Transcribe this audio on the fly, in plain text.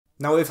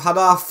Now, we've had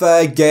our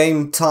fair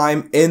game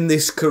time in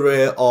this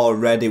career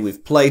already.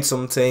 We've played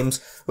some teams.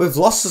 We've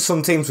lost to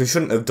some teams we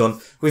shouldn't have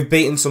done. We've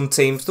beaten some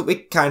teams that we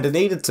kind of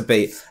needed to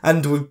beat.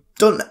 And we've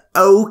done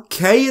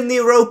okay in the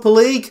Europa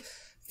League.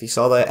 If you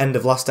saw the end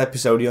of last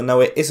episode, you'll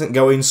know it isn't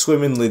going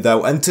swimmingly,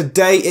 though. And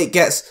today, it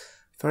gets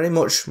very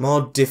much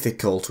more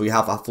difficult. We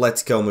have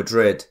Atletico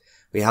Madrid.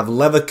 We have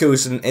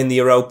Leverkusen in the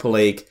Europa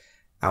League.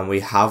 And we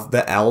have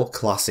the El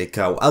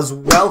Clásico. As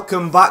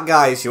welcome back,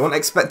 guys. You weren't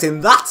expecting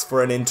that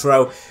for an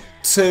intro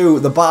to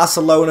the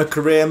Barcelona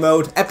career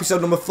mode, episode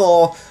number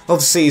 4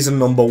 of season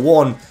number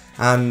 1.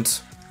 And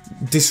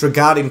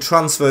disregarding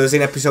transfers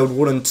in episode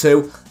 1 and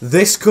 2,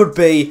 this could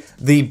be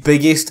the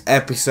biggest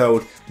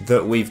episode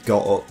that we've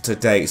got up to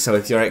date. So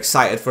if you're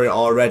excited for it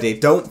already,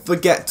 don't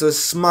forget to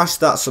smash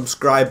that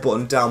subscribe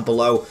button down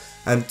below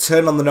and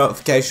turn on the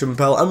notification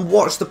bell and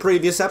watch the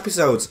previous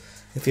episodes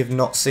if you've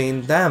not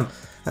seen them.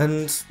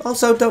 And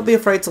also, don't be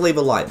afraid to leave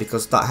a like,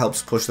 because that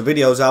helps push the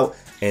videos out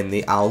in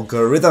the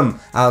algorithm.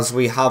 As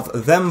we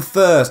have them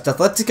first,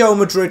 Atletico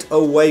Madrid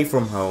away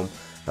from home.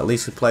 At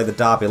least we play the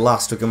derby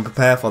last, we can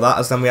prepare for that,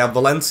 as then we have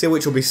Valencia,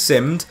 which will be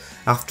simmed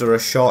after a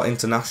short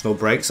international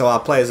break. So our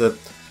players are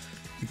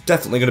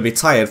definitely going to be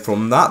tired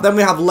from that. Then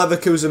we have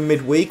Leverkusen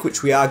midweek,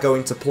 which we are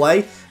going to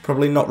play.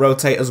 Probably not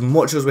rotate as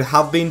much as we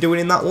have been doing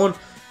in that one,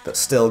 but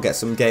still get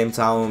some game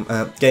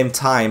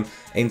time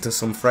into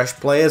some fresh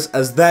players.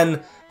 As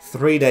then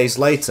 3 days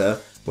later,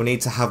 we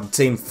need to have the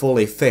team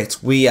fully fit.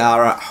 We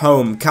are at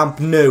home, Camp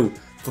Nou,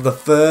 for the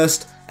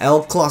first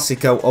El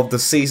Clásico of the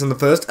season, the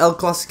first El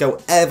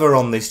Clásico ever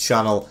on this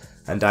channel,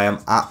 and I am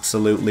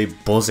absolutely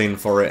buzzing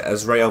for it,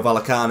 as Rayo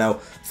Vallecano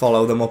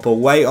follow them up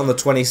away on the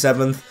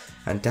 27th,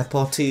 and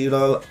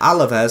Deportivo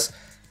Alaves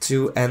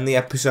to end the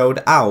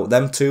episode out.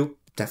 Them two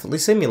definitely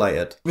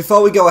simulated.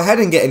 Before we go ahead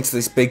and get into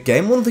this big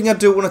game, one thing I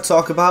do want to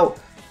talk about,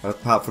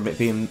 apart from it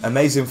being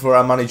amazing for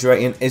our manager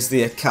rating, is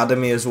the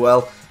academy as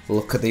well.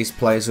 Look at these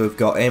players we've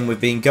got in.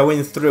 We've been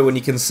going through and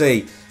you can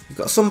see we've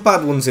got some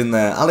bad ones in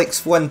there.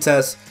 Alex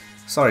Fuentes,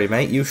 sorry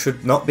mate, you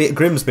should not be at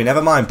Grimsby.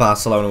 Never mind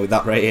Barcelona with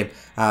that rating.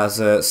 As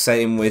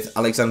same with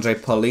Alexandre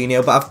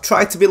Paulinho. But I've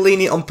tried to be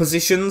lenient on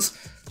positions.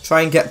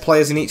 Try and get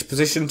players in each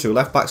position. 2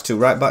 left backs, 2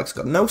 right backs.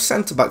 Got no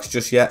centre backs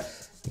just yet.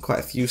 And quite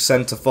a few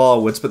centre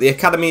forwards. But the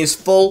academy is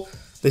full.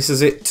 This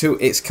is it to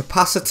its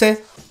capacity.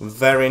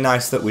 Very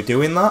nice that we're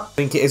doing that. I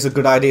think it is a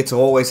good idea to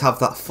always have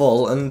that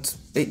full, and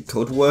it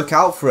could work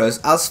out for us.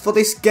 As for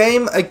this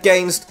game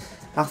against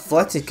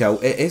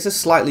Atletico, it is a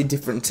slightly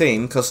different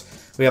team because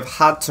we have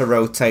had to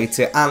rotate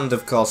it, and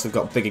of course we've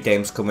got bigger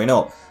games coming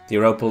up. The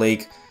Europa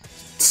League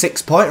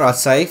 6-pointer, I'd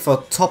say,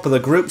 for top of the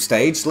group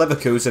stage.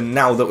 Leverkusen,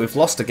 now that we've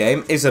lost a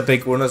game, is a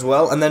big one as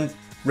well. And then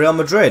Real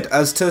Madrid.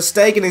 As Ter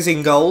Stegen is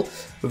in goal,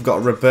 we've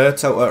got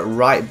Roberto at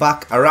right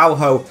back,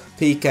 Araujo,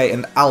 Piqué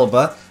and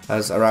Alba,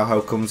 as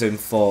Araujo comes in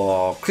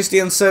for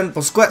Christiansen.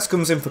 Busquets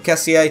comes in for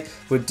Kessié,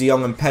 with De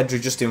Jong and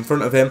Pedri just in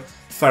front of him.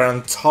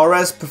 Ferran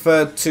Torres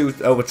preferred to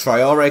over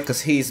Traore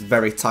because he's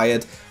very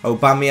tired.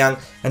 Aubameyang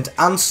and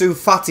Ansu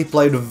Fati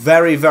played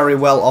very, very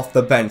well off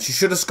the bench. He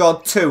should have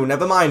scored 2,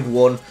 never mind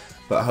 1,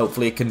 but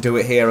hopefully he can do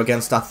it here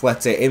against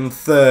Atleti in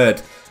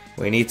third.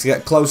 We need to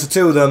get closer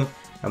to them,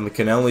 and we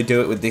can only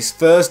do it with this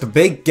first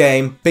big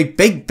game,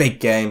 big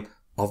game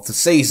of the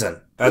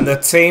season. And the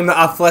team that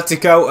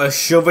Atletico are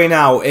shoving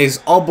out is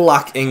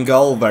Oblak in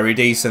goal. Very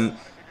decent.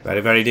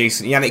 Very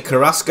decent. Yannick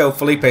Carrasco,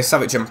 Felipe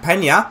Savic and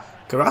Peña.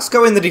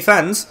 Carrasco in the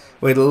defence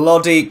with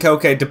Lodi,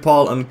 Koke, De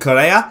Paul and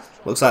Correa.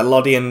 Looks like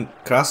Lodi and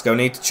Carrasco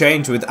need to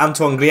change with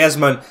Antoine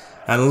Griezmann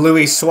and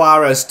Luis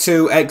Suarez,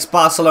 2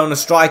 ex-Barcelona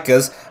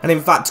strikers. And in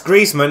fact,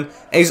 Griezmann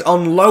is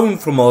on loan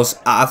from us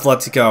at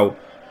Atletico.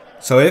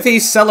 So if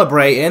he's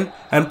celebrating,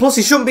 and plus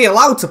he shouldn't be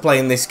allowed to play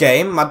in this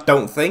game, I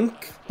don't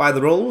think, by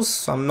the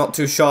rules. I'm not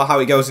too sure how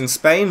it goes in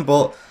Spain,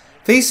 but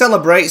if he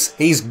celebrates,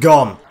 he's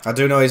gone. I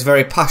do know he's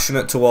very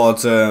passionate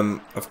towards,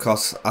 of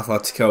course,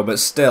 Atletico, but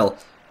still,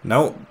 I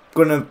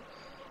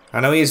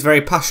know he is very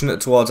passionate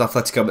towards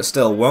Atletico, but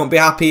still, won't be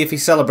happy if he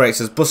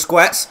celebrates as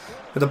Busquets,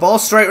 with the ball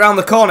straight round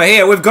the corner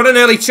here. We've got an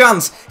early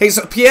chance.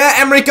 It's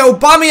Pierre-Emerick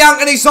Aubameyang,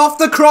 and it's off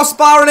the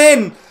crossbar and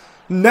in.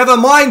 Never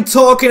mind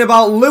talking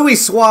about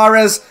Luis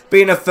Suarez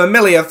being a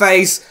familiar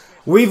face.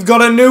 We've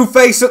got a new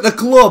face at the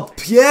club,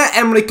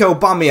 Pierre-Emerick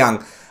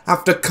Aubameyang.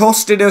 After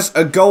costing us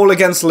a goal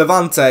against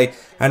Levante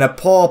and a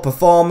poor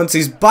performance,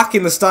 he's back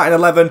in the starting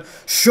 11,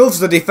 shoves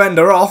the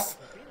defender off,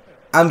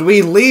 and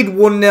we lead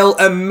 1-0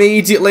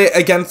 immediately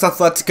against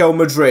Atletico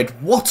Madrid.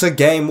 What a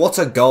game, what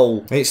a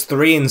goal. It's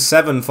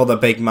 3-7 for the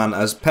big man,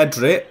 as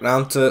Pedri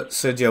round to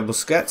Sergio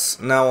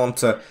Busquets, now on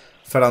to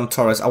Ferran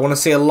Torres. I want to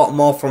see a lot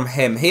more from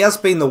him. He has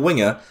been the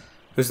winger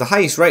who's the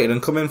highest rated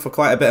and come in for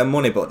quite a bit of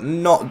money, but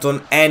not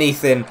done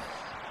anything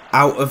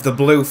out of the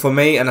blue for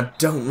me, and I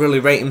don't really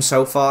rate him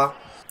so far.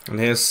 And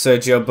here's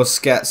Sergio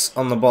Busquets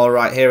on the ball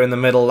right here in the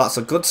middle. That's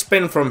a good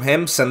spin from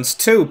him, sends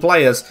 2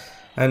 players,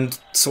 and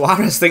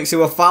Suarez thinks he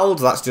was fouled.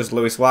 That's just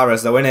Luis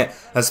Suarez though, innit?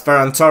 As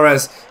Ferran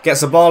Torres gets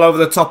the ball over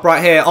the top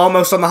right here,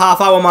 almost on the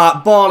half-hour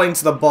mark, ball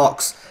into the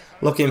box.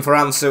 looking for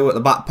Ansu at the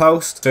back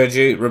post.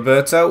 Sergio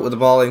Roberto with the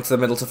ball into the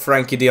middle to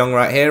Frankie de Jong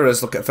right here.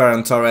 As look at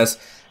Ferran Torres.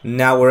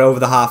 Now we're over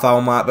the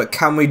half-hour mark, but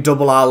can we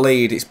double our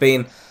lead? It's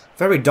been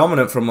very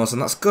dominant from us,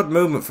 and that's good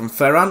movement from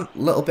Ferran. A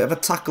little bit of a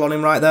tackle on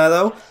him right there,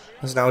 though.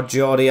 There's now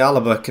Jordi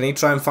Alba. Can he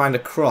try and find a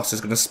cross?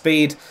 He's going to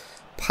speed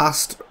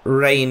past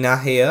Reina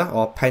here,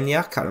 or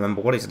Pena. Can't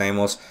remember what his name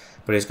was.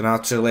 But he's going to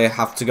actually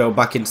have to go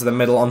back into the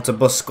middle onto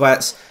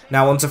Busquets.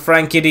 Now onto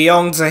Frankie de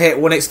Jong to hit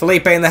one. It's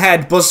Felipe in the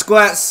head.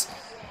 Busquets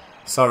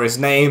saw his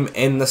name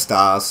in the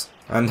stars.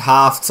 And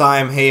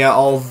half-time here.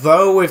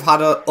 Although we've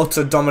had an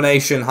utter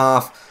domination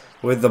half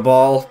with the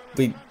ball,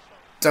 we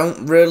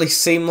don't really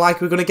seem like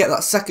we're going to get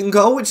that second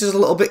goal, which is a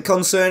little bit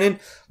concerning.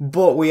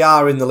 But we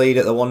are in the lead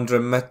at the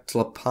Wanderer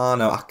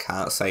Metlopano. I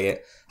can't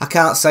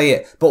say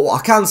it. But what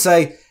I can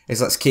say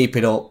is let's keep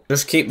it up.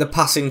 Just keep the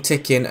passing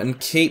ticking and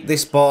keep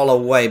this ball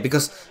away,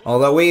 because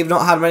although we've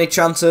not had many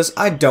chances,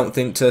 I don't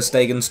think Ter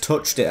Stegen's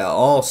touched it at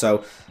all.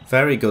 So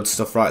very good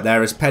stuff right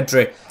there as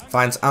Pedri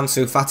finds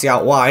Ansu Fati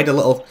out wide. A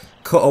little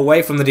cut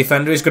away from the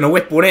defender. He's going to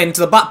whip one in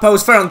to the back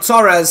post. Ferran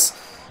Torres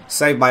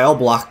saved by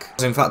Oblak.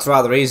 It's in fact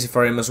rather easy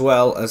for him as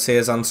well, as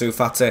here's Ansu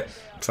Fati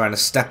trying to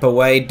step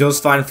away. Does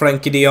find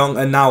Frankie de Jong,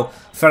 and now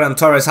Ferran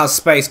Torres has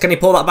space. Can he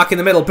pull that back in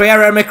the middle?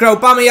 Pierre-Emerick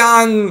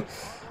Aubameyang!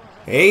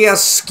 He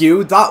has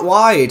skewed that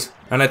wide.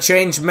 And a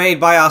change made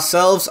by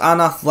ourselves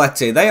and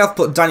Atleti. They have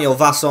put Daniel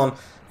Vass on,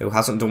 who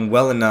hasn't done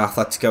well in an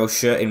Atletico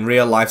shirt in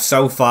real life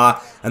so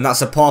far. And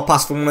that's a poor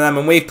pass from them.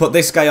 And we've put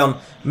this guy on,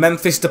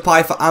 Memphis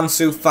Depay, for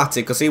Ansu Fati,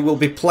 because he will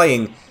be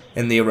playing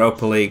in the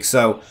Europa League.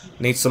 So,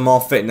 needs some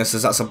more fitness,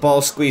 as that's a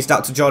ball squeezed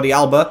out to Jordi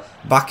Alba.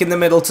 Back in the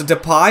middle to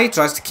Depay.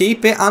 Tries to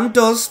keep it and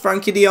does.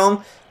 Frankie de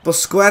Jong.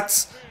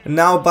 Busquets.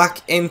 Now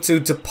back into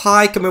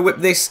Depay. Can we whip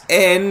this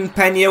in?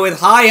 Pena with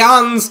high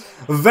hands.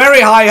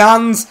 Very high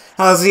hands,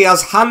 as he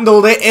has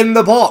handled it in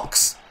the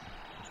box.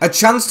 A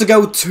chance to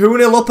go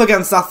 2-0 up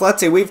against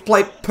Atleti. We've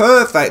played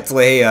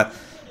perfectly here.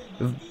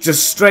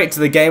 Just straight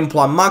to the game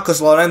plan.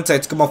 Marcos Llorente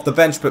to come off the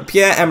bench, but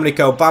Pierre-Emerick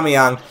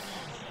Aubameyang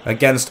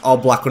against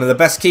Oblak, one of the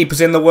best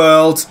keepers in the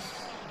world.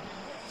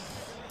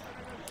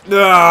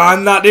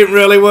 And that didn't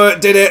really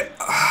work, did it?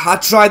 I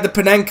tried the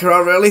Panenka, I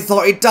really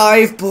thought he'd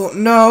dive, but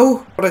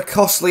no. What a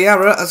costly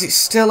error, as it's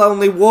still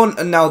only one,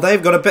 and now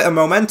they've got a bit of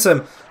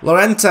momentum.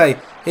 Llorente,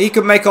 he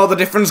could make all the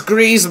difference.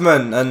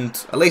 Griezmann,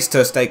 and at least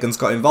Ter Stegen's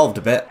got involved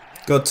a bit.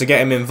 Good to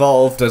get him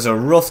involved, as a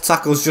rough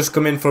tackle's just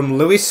come in from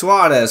Luis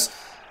Suarez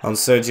on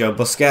Sergio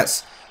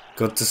Busquets.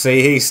 Good to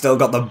see he's still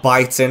got the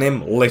bite in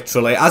him,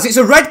 literally, as it's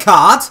a red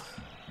card.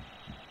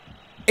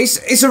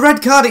 It's a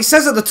red card, it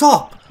says at the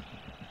top.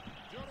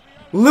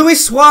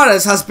 Luis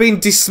Suarez has been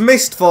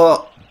dismissed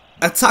for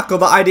a tackle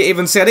that I didn't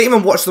even see. I didn't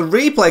even watch the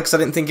replay because I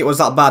didn't think it was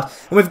that bad.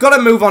 And we've got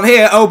to move on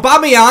here.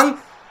 Aubameyang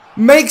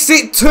makes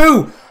it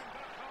 2.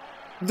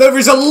 There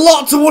is a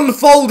lot to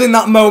unfold in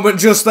that moment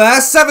just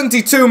there.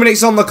 72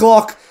 minutes on the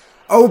clock.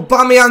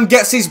 Aubameyang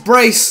gets his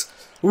brace.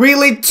 We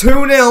lead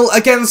 2-0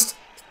 against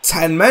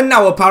 10 men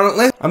now,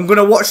 apparently. I'm going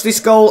to watch this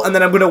goal and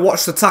then I'm going to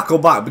watch the tackle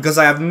back, because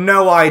I have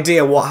no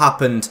idea what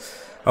happened.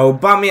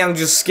 Aubameyang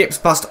just skips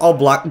past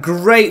Oblak.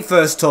 Great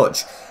first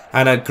touch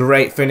and a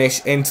great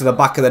finish into the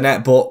back of the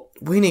net, but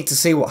we need to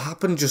see what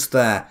happened just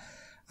there.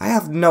 I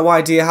have no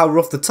idea how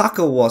rough the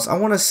tackle was. I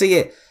want to see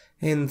it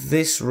in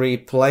this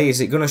replay. Is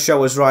it going to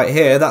show us right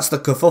here? That's the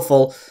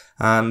kerfuffle,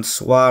 and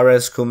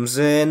Suarez comes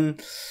in.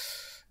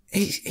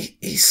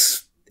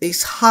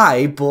 It's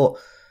high, but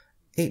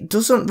it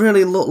doesn't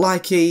really look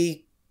like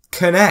he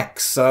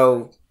connects,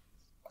 so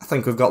I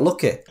think we've got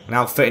lucky.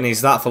 Now fitting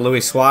is that for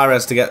Luis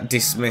Suarez to get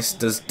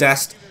dismissed as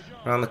Dest.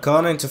 Around the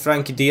corner into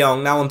Frankie de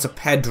Jong. Now onto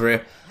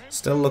Pedri.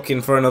 Still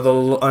looking for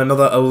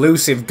another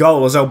elusive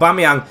goal, as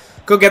Aubameyang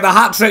could get the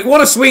hat-trick. What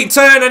a sweet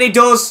turn, and he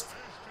does.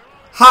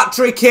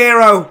 Hat-trick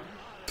hero.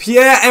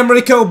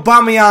 Pierre-Emerick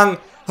Aubameyang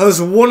has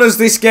won us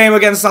this game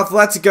against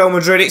Atletico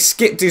Madrid. It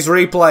skipped his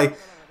replay.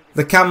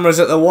 The cameras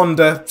at the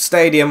Wanda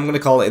Stadium, I'm going to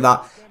call it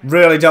that,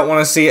 really don't want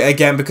to see it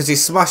again, because he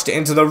smashed it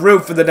into the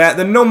roof of the net.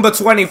 The number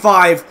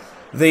 25,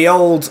 the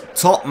old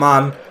top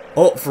man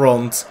up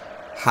front,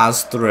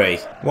 has 3.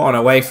 What an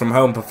away from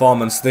home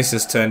performance this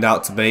has turned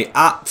out to be.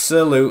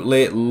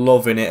 Absolutely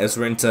loving it as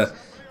we're into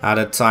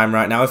added time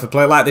right now. If we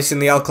play like this in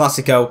the El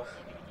Clásico,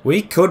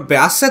 we could be.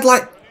 I said,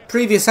 like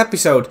previous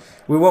episode,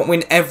 we won't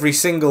win every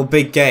single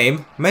big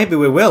game. Maybe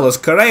we will, as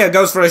Correa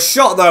goes for a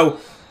shot though,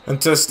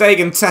 and Ter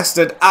Stegen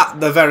tested at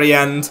the very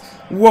end.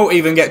 Won't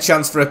even get a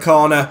chance for a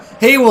corner.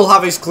 He will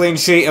have his clean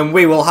sheet and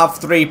we will have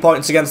 3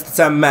 points against the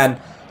 10 men.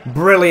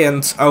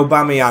 Brilliant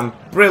Aubameyang.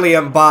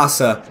 Brilliant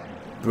Barca.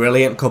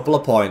 Brilliant couple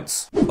of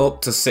points. Up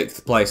to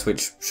 6th place,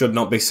 which should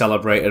not be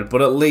celebrated,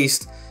 but at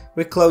least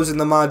we're closing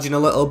the margin a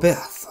little bit.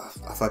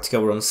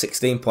 Atletico were on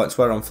 16 points,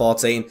 we're on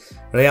 14.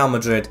 Real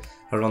Madrid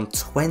are on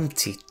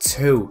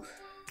 22.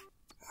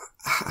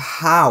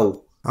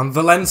 How? And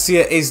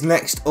Valencia is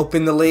next up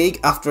in the league.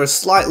 After a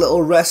slight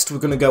little rest, we're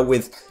going to go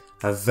with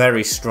a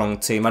very strong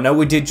team. I know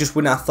we did just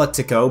win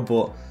Atletico,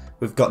 but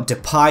we've got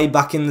Depay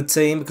back in the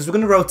team, because we're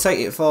going to rotate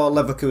it for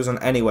Leverkusen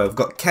anyway. We've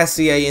got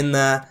Kessié in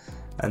there,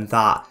 and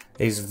that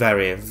is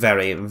very,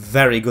 very,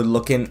 very good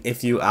looking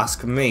if you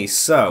ask me.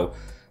 So,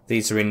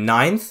 these are in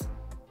 9th.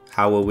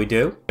 How will we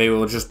do? We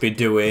will just be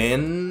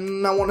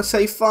doing, I want to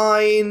say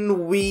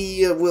fine.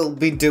 We will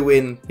be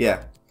doing,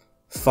 yeah,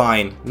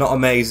 fine. Not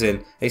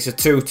amazing. It's a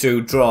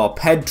 2-2 draw.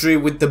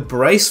 Pedri with the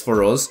brace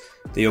for us,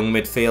 the young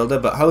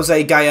midfielder, but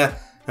Jose Gaya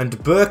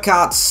and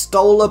Burkhardt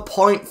stole a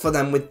point for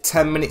them with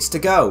 10 minutes to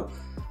go.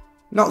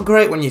 Not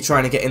great when you're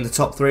trying to get in the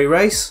top 3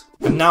 race.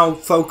 And now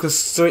focus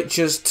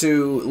switches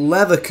to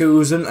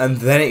Leverkusen, and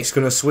then it's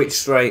going to switch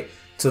straight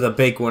to the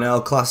big one,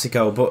 El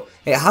Clásico, but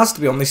it has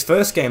to be on this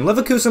first game.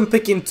 Leverkusen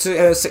picking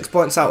 6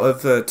 points out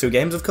of 2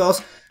 games, of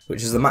course,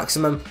 which is the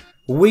maximum.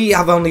 We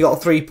have only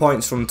got 3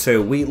 points from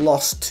 2. We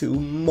lost to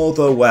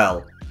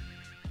Motherwell.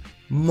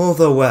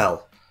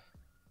 Motherwell.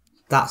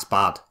 That's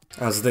bad,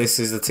 as this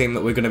is the team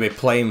that we're going to be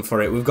playing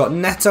for it. We've got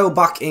Neto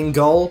back in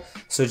goal,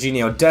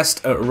 Serginho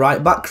Dest at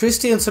right back,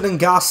 Christiansen and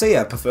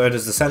Garcia preferred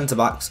as the centre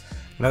backs.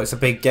 I know it's a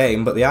big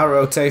game, but they are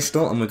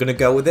rotational, and we're going to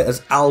go with it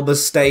as Alba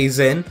stays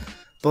in.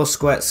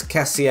 Busquets,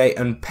 Kessié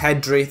and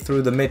Pedri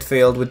through the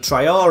midfield with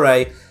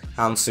Traore,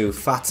 Ansu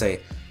Fati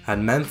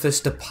and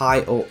Memphis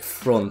Depay up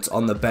front.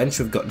 On the bench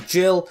we've got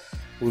Gil,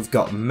 we've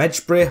got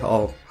Mejbri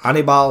or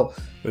Hannibal,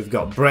 we've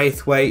got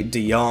Braithwaite,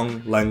 De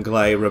Jong,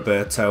 Lenglet,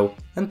 Roberto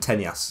and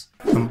Tenyas.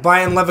 And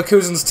Bayern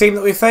Leverkusen's team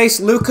that we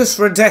face, Lucas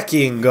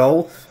Radecki in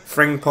goal,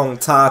 Frimpong,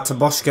 Tar,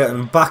 Taboshka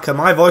and Baka.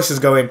 My voice is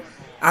going.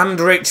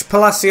 Andrich,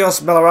 Palacios,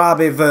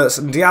 Bellarabi, Wirtz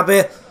and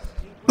Diaby.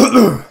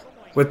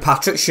 With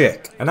Patrick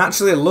Schick. And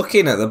actually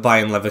looking at the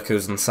Bayern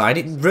Leverkusen side,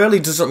 it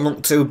really doesn't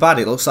look too bad.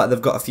 It looks like they've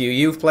got a few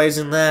youth players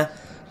in there.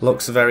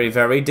 Looks very,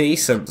 very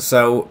decent.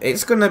 So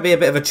it's going to be a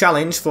bit of a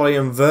challenge.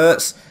 Florian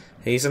Wirtz,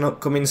 he's an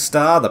upcoming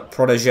star. The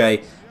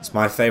protege. It's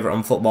my favourite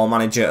on Football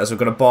Manager, as we're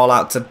going to ball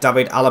out to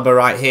David Alaba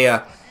right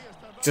here.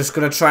 Just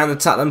going to try and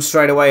attack them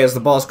straight away as the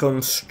balls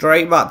come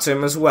straight back to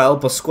him as well.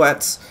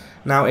 Busquets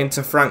now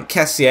into Frank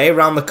Kessié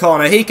round the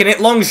corner. He can hit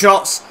long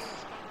shots,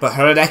 but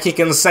Hradecki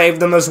can save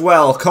them as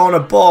well. Corner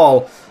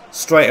ball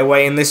straight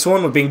away in this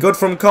one. We've been good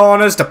from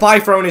corners.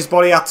 Depay throwing his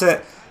body at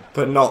it,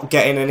 but not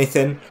getting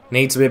anything.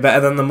 Need to be better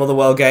than the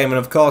Motherwell game, and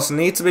of course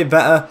need to be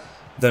better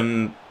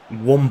than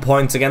 1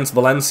 point against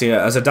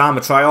Valencia as Adama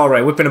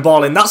Traore whipping a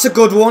ball in. That's a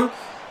good one.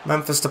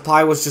 Memphis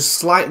Depay was just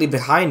slightly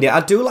behind it.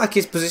 I do like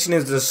his position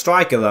as a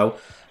striker though.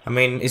 I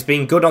mean, he's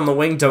been good on the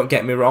wing, don't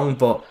get me wrong,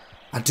 but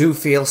I do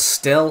feel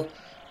still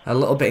a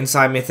little bit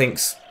inside me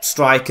thinks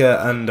striker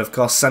and of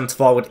course centre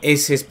forward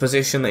is his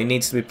position that he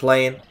needs to be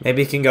playing.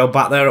 Maybe he can go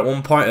back there at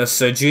one point as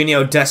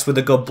Serginho Dest with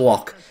a good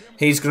block.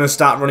 He's going to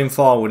start running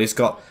forward. He's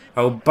got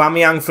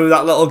Aubameyang through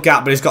that little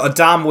gap, but he's got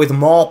Adama with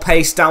more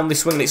pace down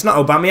this wing. It's not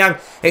Aubameyang,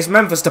 it's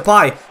Memphis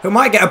Depay, who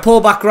might get a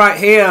pullback right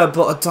here,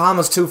 but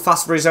Adama's too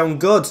fast for his own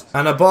good.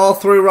 And a ball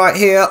through right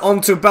here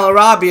onto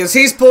Bellarabi as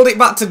he's pulled it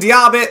back to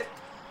Diaby.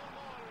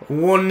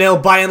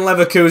 1-0 Bayern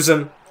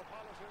Leverkusen.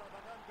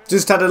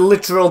 Just had a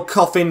literal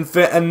coffin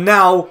fit, and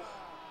now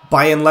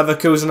Bayern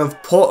Leverkusen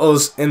have put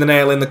us in the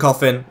nail in the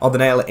coffin, or the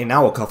nail in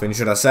our coffin,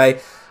 should I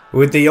say,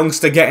 with the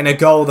youngster getting a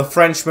goal. The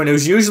Frenchman,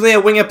 who's usually a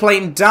winger,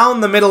 playing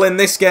down the middle in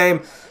this game.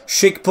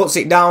 Schick puts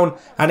it down,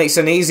 and it's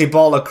an easy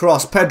ball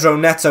across. Pedro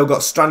Neto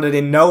got stranded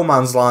in no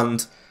man's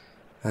land,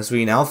 as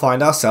we now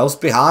find ourselves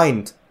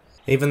behind.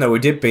 Even though we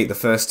did beat the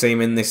first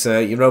team in this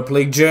Europa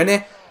League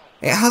journey,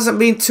 it hasn't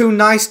been too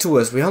nice to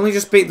us. We only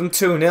just beat them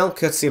 2-0,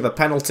 courtesy of a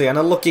penalty, and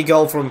a lucky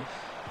goal from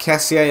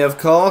Kessié, of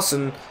course,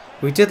 and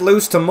we did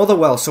lose to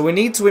Motherwell, so we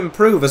need to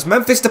improve. As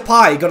Memphis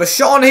Depay got a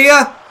shot on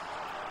here,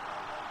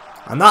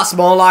 and that's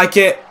more like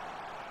it.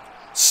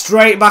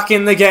 Straight back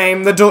in the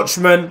game, the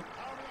Dutchman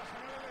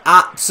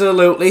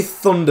absolutely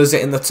thunders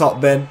it in the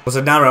top bin. It was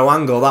a narrow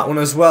angle, that one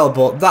as well,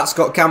 but that's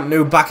got Camp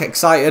Nou back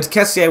excited.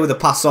 Kessié with a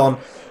pass on,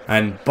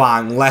 and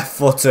bang,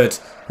 left-footed.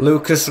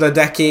 Lucas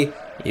Radecki,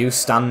 you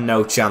stand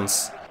no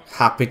chance.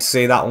 Happy to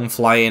see that one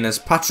fly in as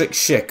Patrick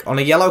Schick on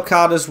a yellow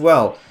card as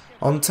well.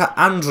 On to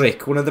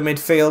Andrich, one of the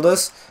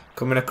midfielders.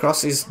 Coming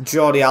across is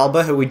Jordi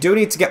Alba, who we do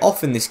need to get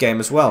off in this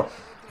game as well.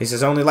 He's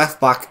his only left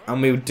back,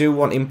 and we do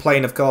want him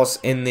playing, of course,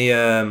 in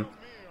the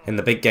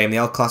big game, the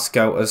El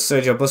Clásico, as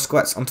Sergio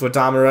Busquets onto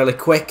Adama really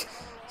quick.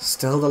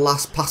 Still the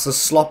last passes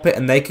slop it,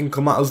 and they can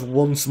come at us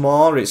once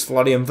more. It's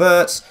Florian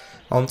Wirtz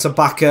onto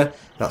Baka.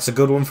 That's a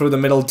good one through the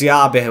middle.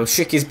 Diaby, who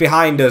Schick is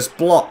behind us,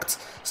 blocked.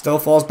 Still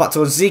falls back to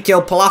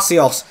Ezequiel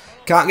Palacios.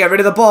 Can't get rid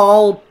of the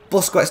ball.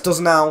 Busquets does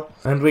now.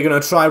 And we're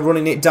going to try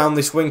running it down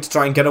this wing to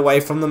try and get away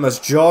from them as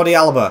Jordi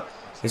Alba.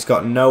 He's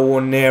got no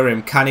one near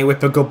him. Can he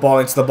whip a good ball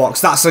into the box?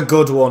 That's a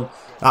good one.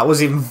 That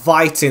was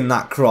inviting,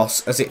 that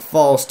cross, as it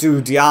falls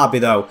to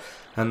Diaby though.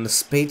 And the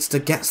speedster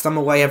gets them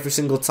away every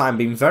single time.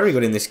 Been very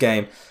good in this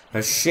game.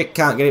 As Schick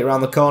can't get it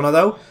around the corner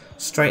though.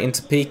 Straight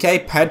into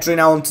PK. Pedri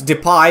now onto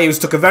Depay, who's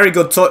took a very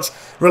good touch.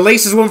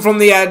 Releases one from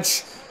the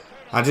edge.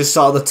 I just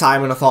saw the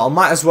time and I thought I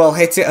might as well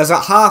hit it, as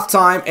at half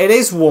time it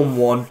is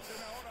 1-1.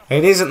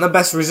 It isn't the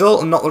best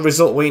result and not the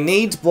result we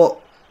need, but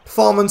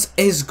performance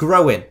is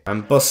growing.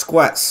 And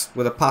Busquets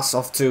with a pass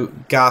off to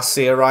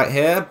Garcia right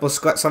here.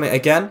 Busquets on it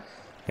again.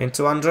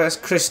 Into Andres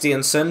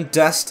Christiansen.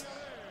 Dest.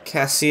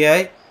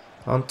 Kessié.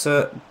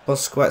 Onto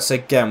Busquets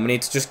again. We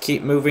need to just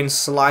keep moving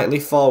slightly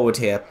forward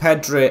here.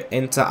 Pedri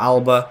into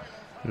Alba.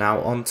 Now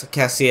onto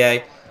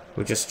Kessié.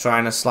 We're just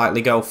trying to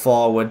slightly go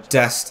forward.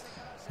 Dest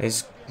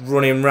is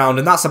running round,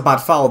 and that's a bad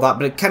foul, that.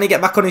 But can he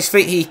get back on his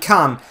feet? He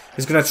can.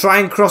 He's going to try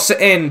and cross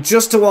it in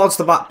just towards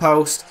the back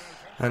post.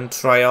 And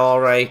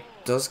Traore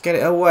does get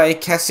it away.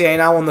 Kessié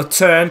now on the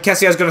turn.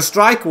 Kessié's going to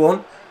strike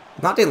one.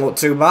 That didn't look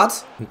too bad.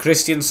 And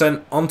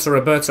Christensen onto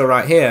Roberto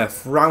right here.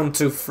 Round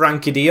to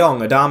Frankie de Jong.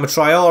 Adama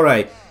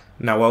Traore.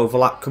 No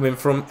overlap coming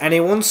from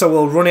anyone, so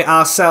we'll run it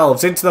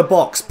ourselves. Into the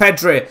box.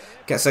 Pedri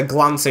gets a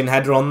glancing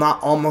header on that.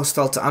 Almost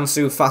fell to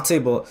Ansu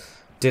Fati, but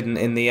didn't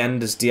in the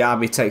end as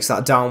Diaby takes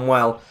that down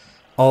well.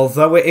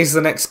 Although it is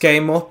the next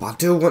game up, I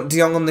do want de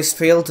Jong on this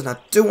field, and I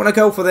do want to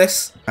go for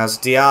this. As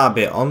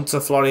Diaby onto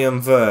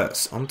Florian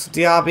Wirtz. Onto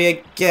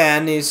Diaby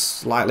again. He's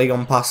slightly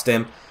gone past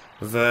him.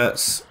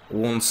 Wirtz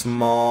once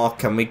more.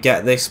 Can we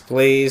get this,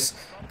 please?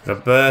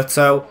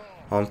 Roberto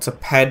onto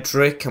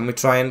Pedri. Can we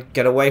try and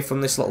get away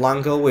from this little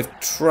angle? We've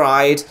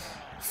tried.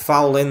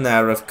 Foul in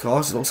there, of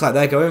course. It looks like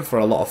they're going for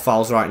a lot of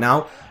fouls right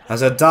now.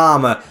 As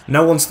Adama,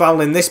 no one's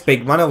fouling this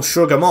big man. He'll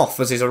shrug him off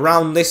as he's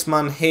around this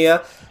man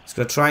here. He's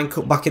going to try and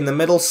cut back in the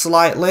middle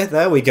slightly.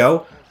 There we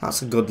go.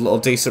 That's a good little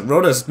decent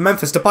run. As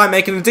Memphis Depay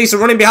making a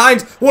decent running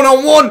behind.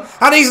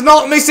 1-on-1. And he's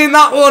not missing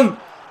that one.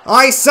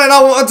 I said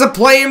I wanted to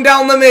play him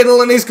down the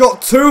middle, and he's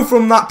got 2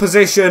 from that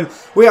position.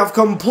 We have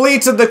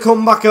completed the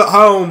comeback at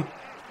home.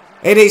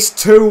 It is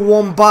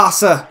 2-1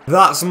 Barca.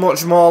 That's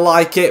much more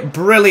like it.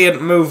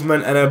 Brilliant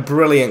movement and a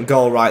brilliant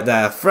goal right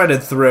there.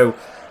 Threaded through,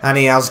 and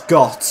he has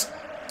got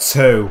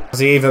 2. As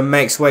he even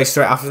makes way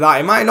straight after that.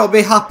 He might not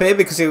be happy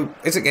because he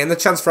isn't getting the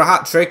chance for a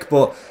hat-trick,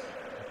 but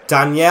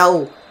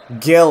Daniel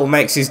Gil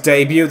makes his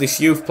debut.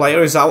 This youth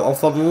player is out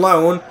off on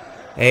loan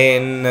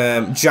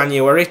in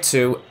January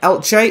to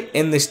Elche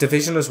in this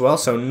division as well,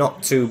 so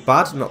not too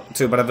bad. Not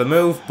too bad of a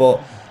move,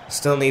 but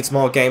still needs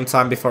more game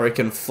time before he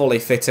can fully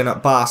fit in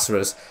at Barca.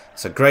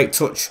 It's a great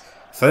touch.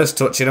 First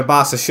touch in a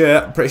Barca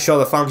shirt. I'm pretty sure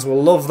the fans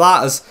will love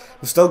that, as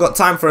we've still got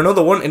time for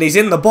another one. And he's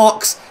in the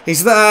box.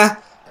 He's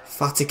there.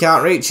 Fati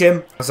can't reach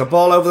him. There's a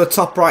ball over the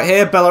top right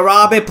here.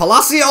 Bellarabi.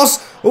 Palacios.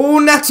 Oh,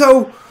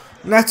 Neto.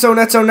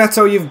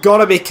 Neto. You've got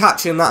to be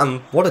catching that. And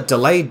what a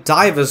delayed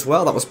dive as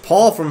well. That was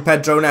poor from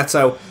Pedro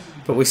Neto.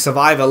 But we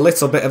survive a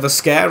little bit of a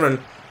scare. And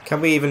can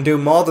we even do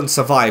more than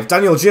survive?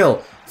 Daniel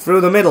Gil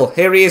through the middle.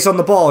 Here he is on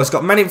the ball. He's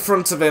got men in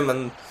front of him.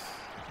 And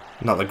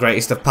not the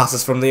greatest of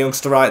passes from the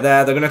youngster right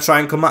there. They're going to try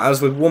and come at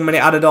us with 1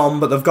 minute added on,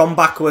 but they've gone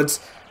backwards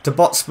to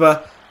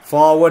Botspa.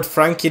 Forward,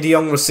 Frankie de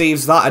Jong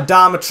receives that.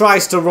 Adama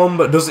tries to run,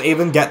 but doesn't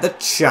even get the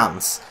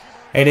chance.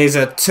 It is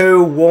a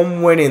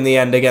 2-1 win in the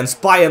end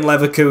against Bayern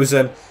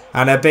Leverkusen,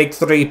 and a big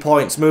 3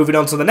 points. Moving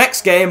on to the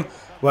next game,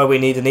 where we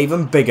need an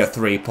even bigger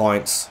 3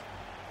 points.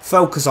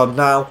 Focus on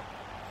now.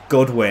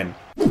 Good win.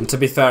 And to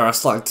be fair, I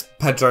slacked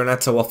Pedro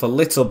Neto off a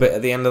little bit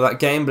at the end of that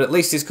game, but at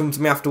least he's come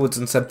to me afterwards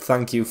and said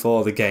thank you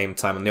for the game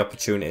time and the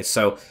opportunity,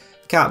 so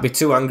can't be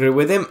too angry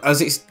with him, as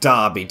it's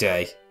derby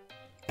day.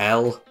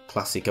 El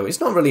Clásico.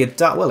 It's not really a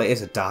derby. Well, it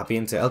is a derby,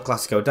 isn't it? El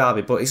Clásico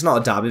derby, but it's not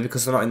a derby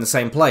because they're not in the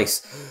same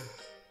place.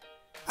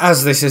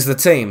 As this is the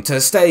team: Ter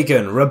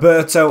Stegen,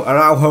 Roberto,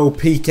 Araujo,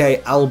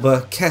 Piqué,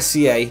 Alba,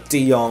 Kessié,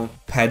 de Jong,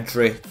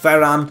 Pedri,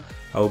 Ferran,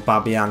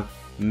 Aubameyang,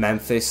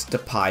 Memphis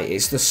Depay.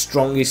 It's the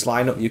strongest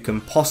lineup you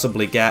can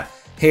possibly get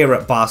here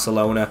at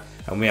Barcelona,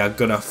 and we are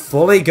going to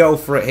fully go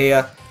for it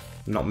here.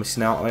 I'm not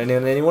missing out on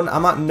anyone.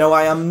 No,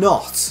 I am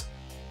not.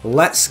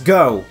 Let's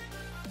go.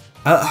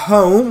 At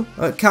home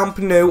at Camp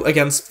Nou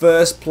against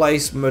first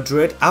place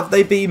Madrid. Have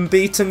they been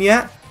beaten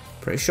yet?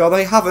 Pretty sure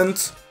they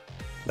haven't.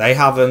 They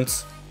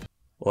haven't.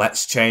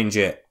 Let's change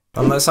it.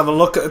 And let's have a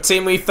look at the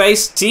team we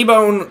face.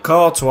 Thibaut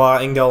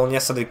Courtois in goal. And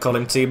yes, I did call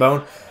him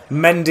T-Bone.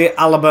 Mendy,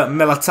 Alaba,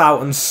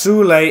 Militao and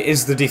Soule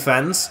is the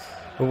defence,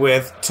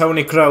 with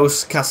Toni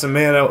Kroos,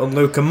 Casemiro and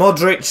Luka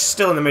Modric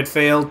still in the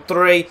midfield.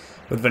 3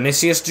 with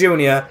Vinicius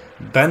Jr.,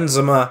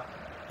 Benzema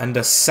and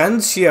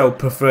Asensio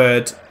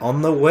preferred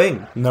on the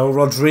wing. No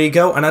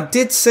Rodrigo, and I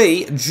did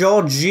see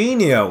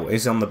Jorginho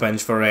is on the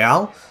bench for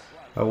Real.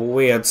 A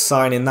weird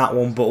sign in that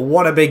one, but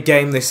what a big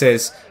game this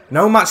is.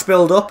 No match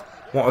build-up.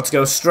 Wanted to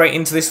go straight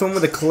into this one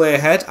with a clear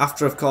head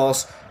after, of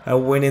course, a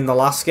win in the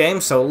last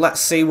game, so let's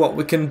see what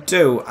we can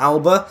do.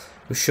 Alba,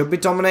 who should be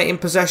dominating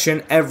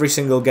possession every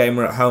single game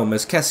we're at home,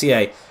 as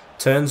Kessié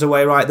turns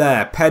away right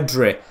there.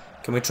 Pedri,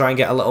 can we try and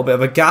get a little bit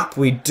of a gap?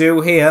 We do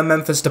here.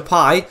 Memphis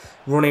Depay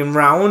running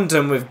round,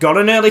 and we've got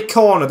an early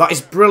corner. That is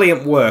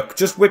brilliant work.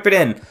 Just whip it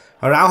in.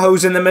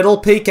 Araujo's in the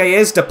middle. Piqué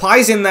is.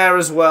 Depay's in there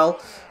as well.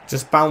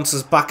 Just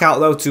bounces back out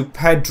though to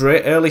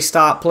Pedri. Early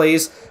start,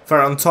 please.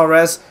 Ferran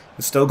Torres.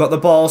 We've still got the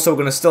ball, so we're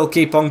going to still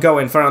keep on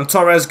going. Ferran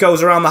Torres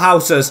goes around the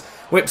houses,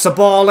 whips a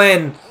ball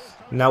in.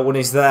 No one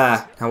is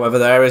there. However,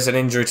 there is an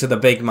injury to the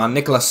big man.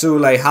 Nicolas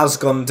Soule has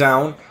gone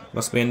down.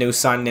 Must be a new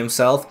signing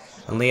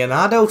himself. And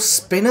Leonardo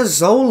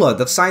Spinazzola.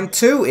 They've signed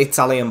 2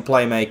 Italian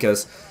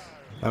playmakers.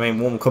 I mean,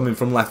 one coming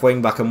from left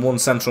wing back and 1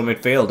 central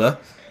midfielder.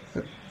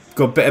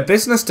 Good bit of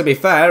business, to be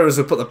fair, as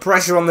we put the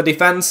pressure on the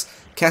defence.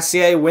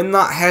 Kessié win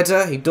that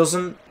header? He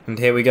doesn't. And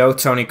here we go,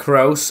 Toni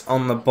Kroos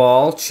on the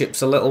ball.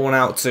 Chips a little one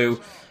out to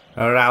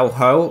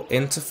Araujo.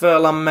 Into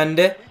Ferland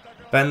Mendy.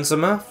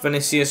 Benzema.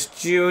 Vinicius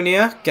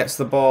Jr. gets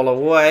the ball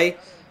away.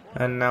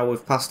 And now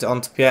we've passed it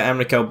on to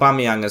Pierre-Emerick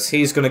Aubameyang as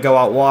he's going to go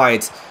out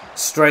wide.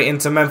 Straight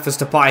into Memphis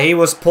Depay. He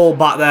was pulled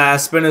back there.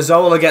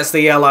 Spinazzola gets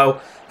the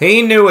yellow.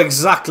 He knew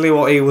exactly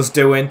what he was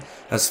doing.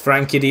 As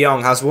Frankie de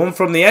Jong has one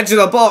from the edge of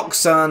the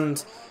box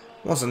and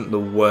wasn't the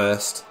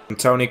worst. And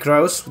Toni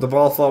Kroos with the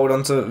ball forward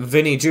onto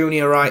Vinny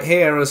Jr. right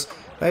here as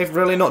they've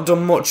really not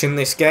done much in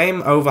this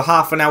game. Over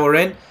half an hour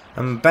in.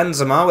 And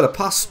Benzema with a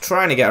pass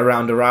trying to get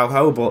around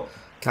Araujo, but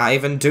can't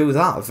even do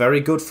that. Very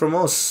good from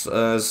us,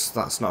 as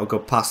that's not a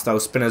good pass though.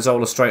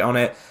 Spinazzola straight on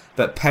it,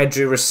 but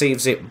Pedri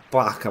receives it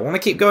back. I want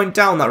to keep going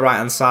down that right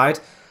hand side.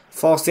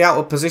 Force the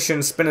outward position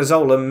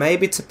Spinazzola,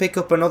 maybe to pick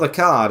up another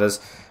card, as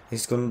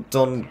he's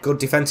done good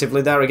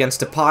defensively there against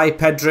Depay.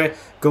 Pedri,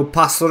 good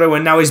pass through,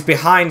 and now he's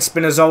behind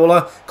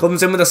Spinazzola.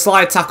 Comes in with a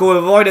slide tackle,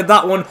 avoided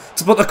that one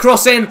to put the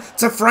cross in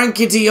to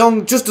Frankie de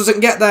Jong. Just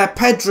doesn't get there.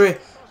 Pedri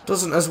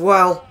doesn't as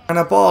well. And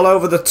a ball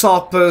over the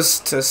top as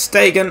Ter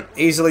Stegen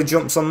easily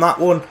jumps on that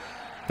one.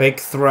 Big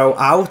throw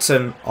out,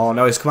 and oh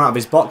no, he's come out of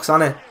his box,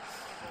 hasn't he?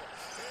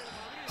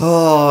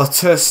 Oh,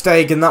 Ter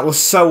Stegen, that was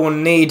so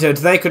unneeded.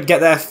 They could get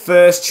their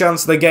first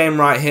chance of the game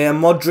right here.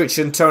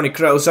 Modric and Toni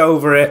Kroos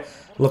over it,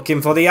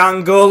 looking for the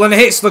angle, and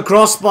hits the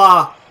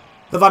crossbar.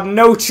 They've had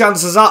no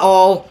chances at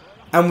all,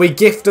 and we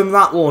gift them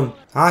that one.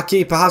 Our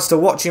keeper has to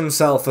watch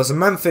himself as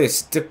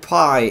Memphis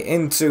Depay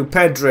into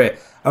Pedri,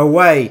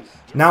 away.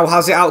 Now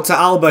has it out to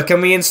Alba.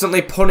 Can we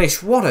instantly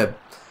punish? What a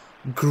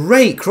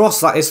great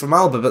cross that is from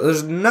Alba, but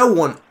there's no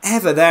one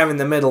ever there in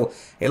the middle.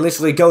 It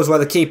literally goes where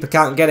the keeper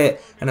can't get it,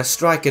 and a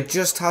striker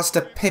just has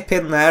to pip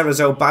in there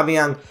as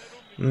Aubameyang,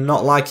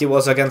 not like he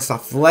was against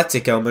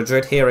Atletico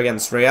Madrid, here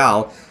against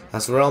Real,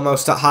 as we're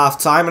almost at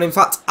half-time, and in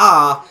fact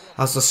are,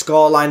 as the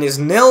scoreline is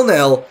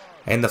 0-0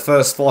 in the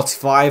first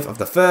 45 of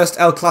the first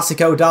El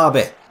Clásico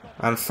derby.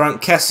 And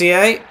Franck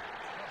Kessié,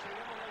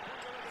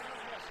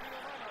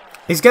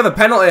 he's given a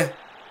penalty.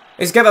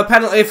 He's given a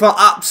penalty for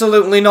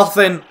absolutely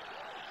nothing.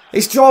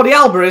 It's Jordi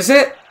Alba, is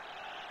it?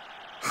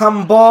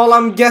 Handball,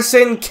 I'm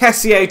guessing.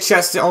 Kessié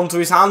chests it onto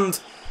his hand.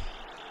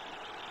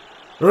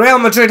 Real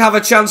Madrid have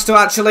a chance to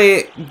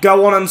actually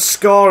go on and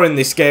score in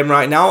this game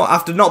right now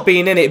after not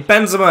being in it.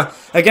 Benzema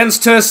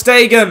against Ter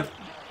Stegen.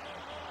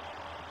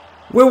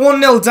 We're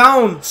 1-0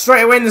 down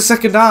straight away in the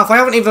second half. I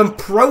haven't even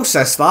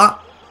processed that.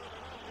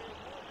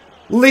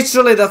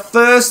 Literally the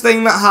first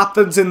thing that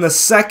happens in the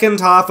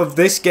second half of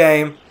this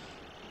game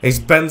is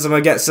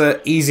Benzema gets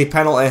an easy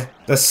penalty.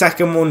 The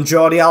second one,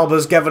 Jordi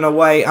Alba's given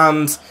away,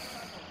 and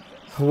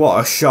what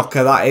a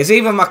shocker that is.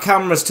 Even my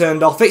camera's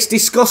turned off. It's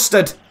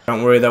disgusted.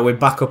 Don't worry though, we're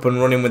back up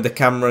and running with the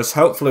cameras.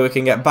 Hopefully we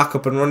can get back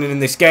up and running in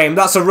this game.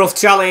 That's a rough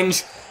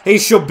challenge. He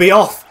should be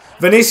off.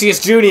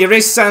 Vinicius Jr.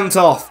 is sent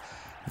off.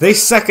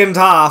 This second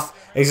half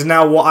is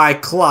now what I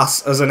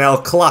class as an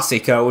El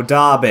Clásico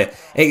derby.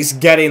 It's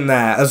getting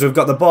there as we've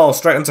got the ball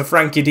straight onto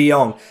Frankie de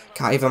Jong.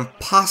 Can't even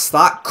pass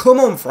that. Come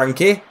on,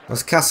 Frankie.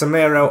 As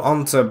Casemiro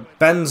onto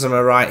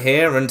Benzema right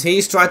here, and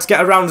he's tried to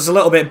get around us a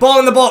little bit. Ball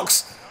in the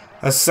box.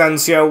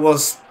 Asensio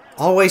was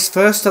always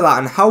first to that,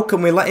 and how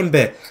can we let him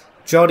be?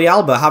 Jordi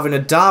Alba having a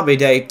derby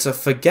day to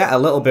forget a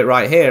little bit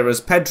right here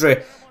as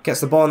Pedri gets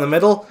the ball in the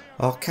middle.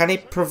 Or can he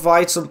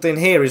provide something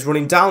here? He's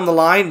running down the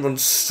line,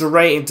 runs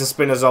straight into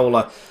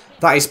Spinazzola.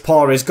 That is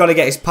poor. He's got to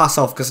get his pass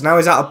off because now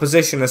he's out of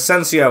position.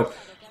 Asensio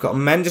got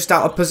men just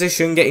out of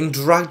position, getting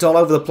dragged all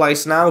over the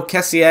place now.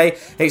 Kessié,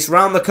 it's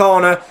round the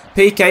corner.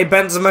 Piqué,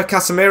 Benzema,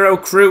 Casemiro,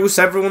 Kroos,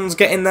 everyone's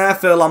getting there.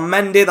 Ferland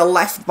Mendy, the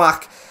left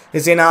back,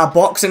 is in our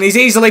box and he's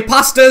easily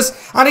past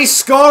us and he's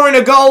scoring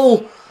a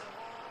goal.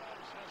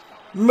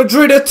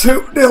 Madrid are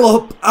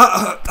 2-0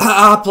 up at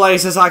our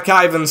places. I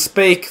can't even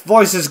speak.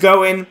 Voices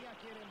going.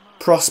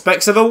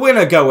 Prospects of a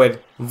winner going.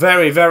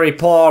 Very, very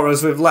poor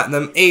as we've let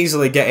them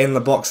easily get in the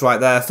box right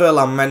there.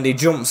 Ferland Mendy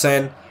jumps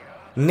in.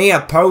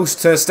 Near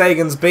post, Ter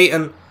Stegen's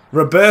beaten.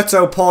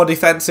 Roberto poor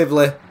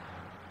defensively.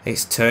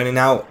 It's turning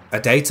out a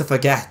day to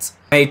forget.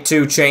 Made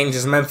two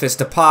changes. Memphis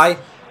Depay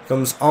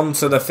comes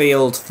onto the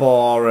field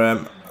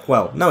for...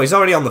 well, no, he's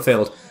already on the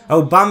field.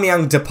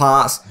 Aubameyang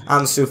departs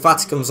and Ansu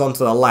Fati comes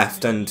onto the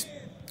left and...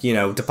 you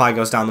know, Depay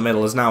goes down the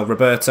middle as now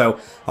Roberto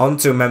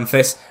onto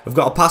Memphis. We've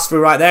got a pass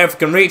through right there if we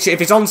can reach it.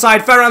 If it's onside,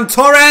 Ferran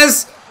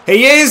Torres!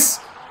 He is!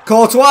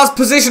 Courtois'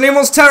 positioning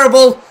was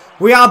terrible.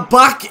 We are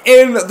back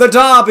in the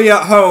derby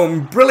at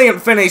home.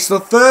 Brilliant finish.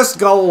 The first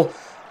goal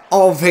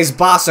of his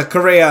Barca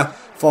career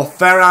for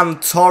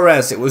Ferran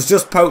Torres. It was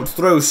just poked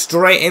through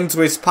straight into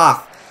his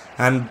path.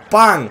 And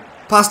bang!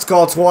 Past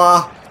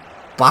Courtois.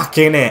 Back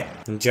in it.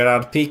 And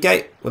Gerard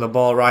Piqué with a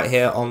ball right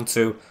here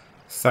onto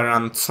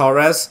Ferran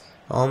Torres.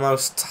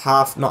 Almost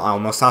half, not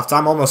almost half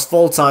time, almost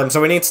full time.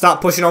 So we need to start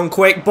pushing on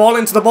quick. Ball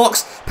into the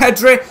box.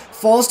 Pedri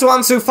falls to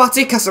Ansu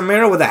Fati.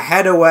 Casemiro with a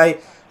head away.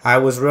 I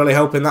was really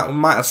hoping that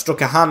might have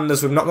struck a hand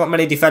as we've not got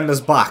many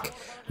defenders back.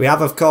 We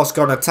have, of course,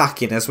 gone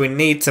attacking as we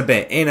need to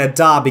be in a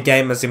derby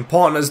game as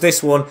important as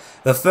this one.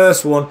 The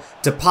first one,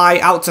 Depay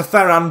out to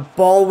Ferran,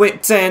 ball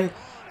whipped in,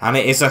 and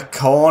it is a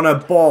corner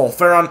ball.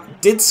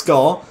 Ferran did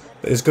score,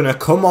 but is going to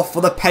come off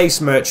for the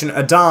pace merchant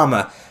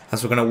Adama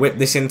as we're going to whip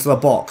this into the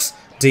box.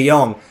 De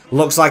Jong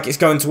looks like it's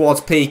going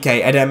towards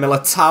Piqué. Eder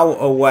Militao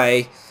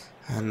away,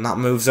 and that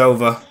moves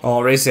over.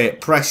 Or is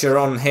it? Pressure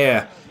on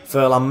here.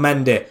 Ferland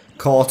Mendy.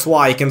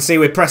 Courtois, you can see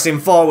we're pressing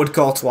forward.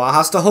 Courtois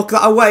has to hook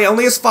that away,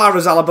 only as far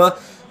as Alaba.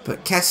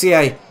 But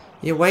Kessié,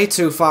 you're way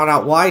too far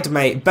out wide,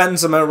 mate.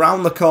 Benzema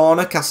around the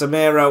corner.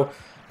 Casemiro,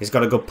 he's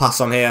got a good pass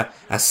on here.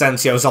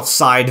 Asensio's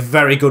offside.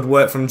 Very good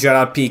work from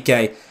Gerard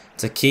Piqué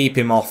to keep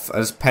him off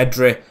as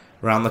Pedri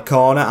around the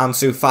corner.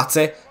 Ansu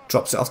Fati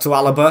drops it off to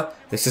Alaba.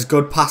 This is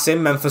good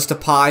passing. Memphis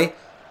Depay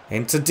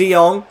into De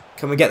Jong.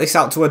 Can we get this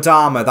out to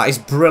Adama? That is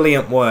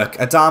brilliant work.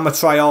 Adama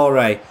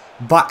Traore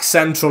back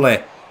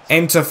centrally.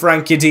 Into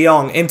Frankie de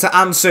Jong, into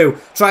Ansu,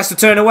 tries to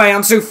turn away,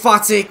 Ansu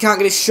Fati can't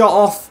get his shot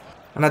off,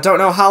 and I don't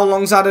know how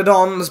long's added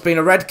on. There's been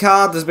a red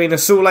card, there's been a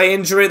Soule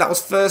injury, that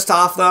was first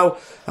half though,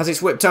 as it's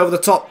whipped over the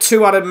top,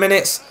 2 added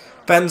minutes.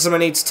 Benzema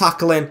needs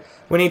tackling,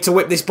 we need to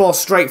whip this ball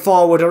straight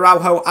forward.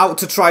 Araujo out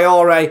to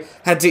Traore,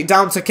 heads it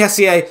down to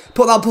Kessié,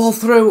 put that ball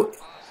through,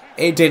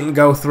 it didn't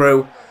go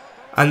through,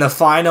 and the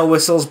final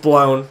whistle's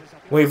blown.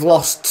 We've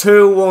lost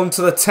 2-1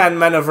 to the 10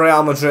 men of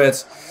Real Madrid.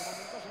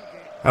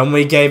 And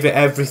we gave it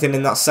everything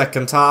in that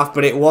second half,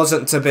 but it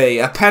wasn't to be.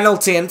 A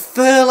penalty and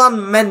Ferland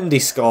Mendy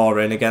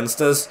scoring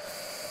against us.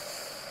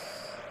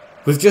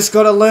 We've just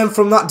got to learn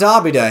from that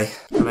derby day.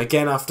 And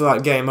again after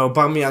that game,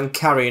 Aubameyang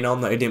carrying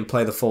on that he didn't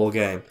play the full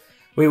game.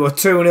 We were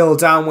 2-0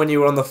 down when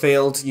you were on the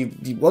field.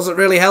 He wasn't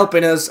really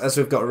helping us, as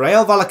we've got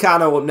Rayo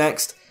Vallecano up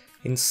next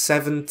in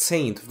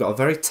 17th. We've got a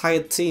very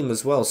tired team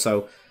as well,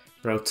 so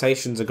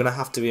rotations are going to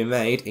have to be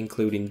made,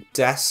 including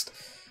Dest.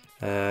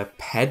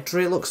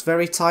 Pedri looks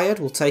very tired.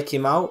 We'll take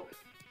him out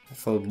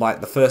for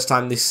like the first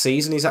time this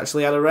season he's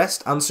actually had a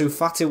rest. Ansu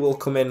Fati will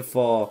come in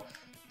for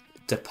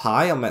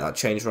Depay. I'll make that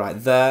change right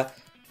there.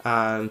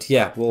 And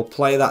yeah, we'll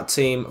play that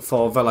team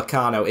for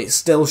Vallecano. It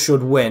still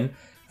should win,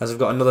 as we've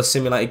got another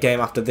simulated game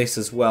after this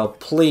as well.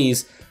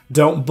 Please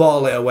don't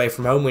bottle it away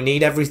from home. We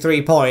need every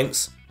 3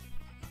 points.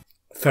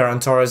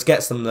 Ferran Torres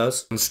gets them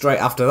those. And straight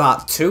after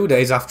that, 2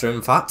 days after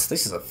in fact,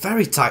 this is a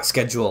very tight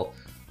schedule.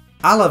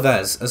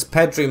 Alaves, as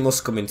Pedri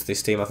must come into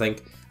this team, I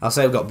think. I'll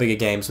say we've got bigger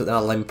games, but then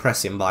I'll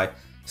impress him by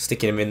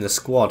sticking him in the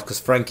squad, because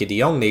Frankie de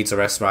Jong needs a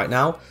rest right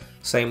now.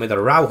 Same with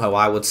Araujo,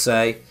 I would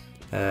say.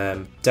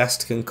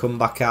 Dest can come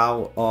back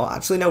out, or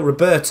actually no,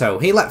 Roberto.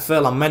 He let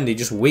Ferland Mendy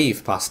just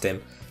weave past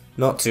him.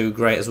 Not too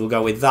great, as we'll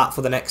go with that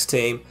for the next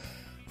team.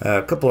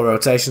 A couple of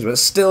rotations, but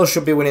still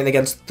should be winning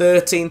against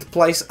 13th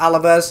place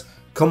Alaves.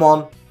 Come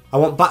on, I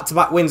want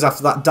back-to-back wins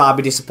after that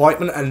derby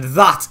disappointment, and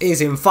that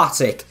is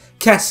emphatic.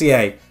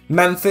 Kessié,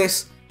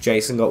 Memphis,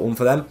 Jason got 1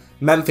 for them,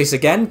 Memphis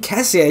again,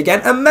 Kessié again,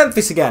 and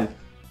Memphis again.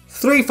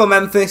 3 for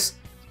Memphis,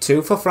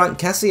 2 for Frank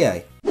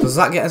Kessié. Does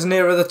that get us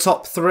nearer the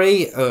top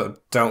 3?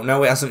 Don't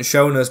know, it hasn't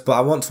shown us, but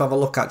I want to have a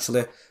look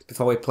actually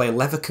before we play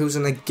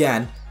Leverkusen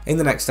again in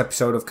the next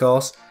episode, of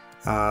course.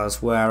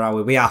 As where are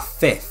we? We are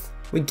 5th.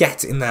 We're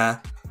getting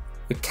there.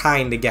 We're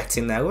kind of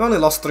getting there. We've only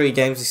lost 3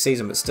 games this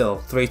season, but still,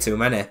 3 too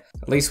many.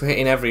 At least we're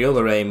hitting every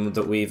other aim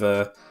that we've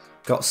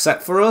got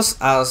set for us.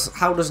 As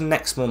how does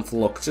next month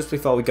look? Just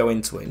before we go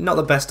into it, not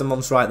the best of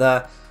months right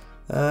there.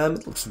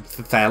 It looks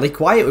fairly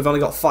quiet. We've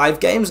only got 5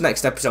 games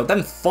next episode,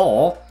 then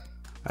 4,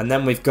 and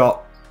then we've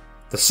got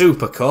the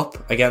Super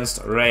Cup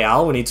against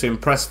Real. We need to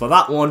impress for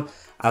that one,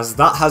 as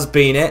that has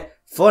been it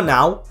for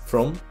now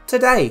from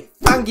today.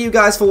 Thank you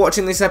guys for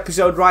watching this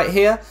episode right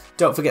here.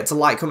 Don't forget to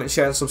like, comment,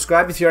 share and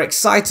subscribe if you're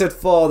excited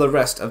for the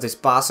rest of this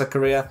Barca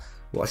career.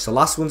 Watch the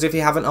last ones if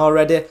you haven't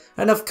already,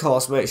 and of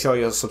course make sure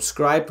you're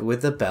subscribed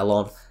with the bell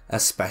on,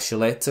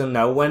 especially to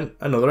know when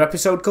another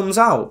episode comes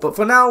out. But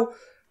for now,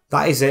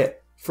 that is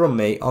it from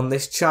me on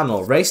this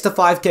channel. Race to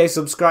 5k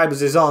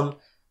subscribers is on,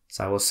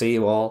 so I will see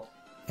you all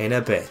in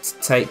a bit.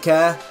 Take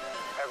care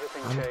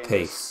and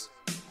peace.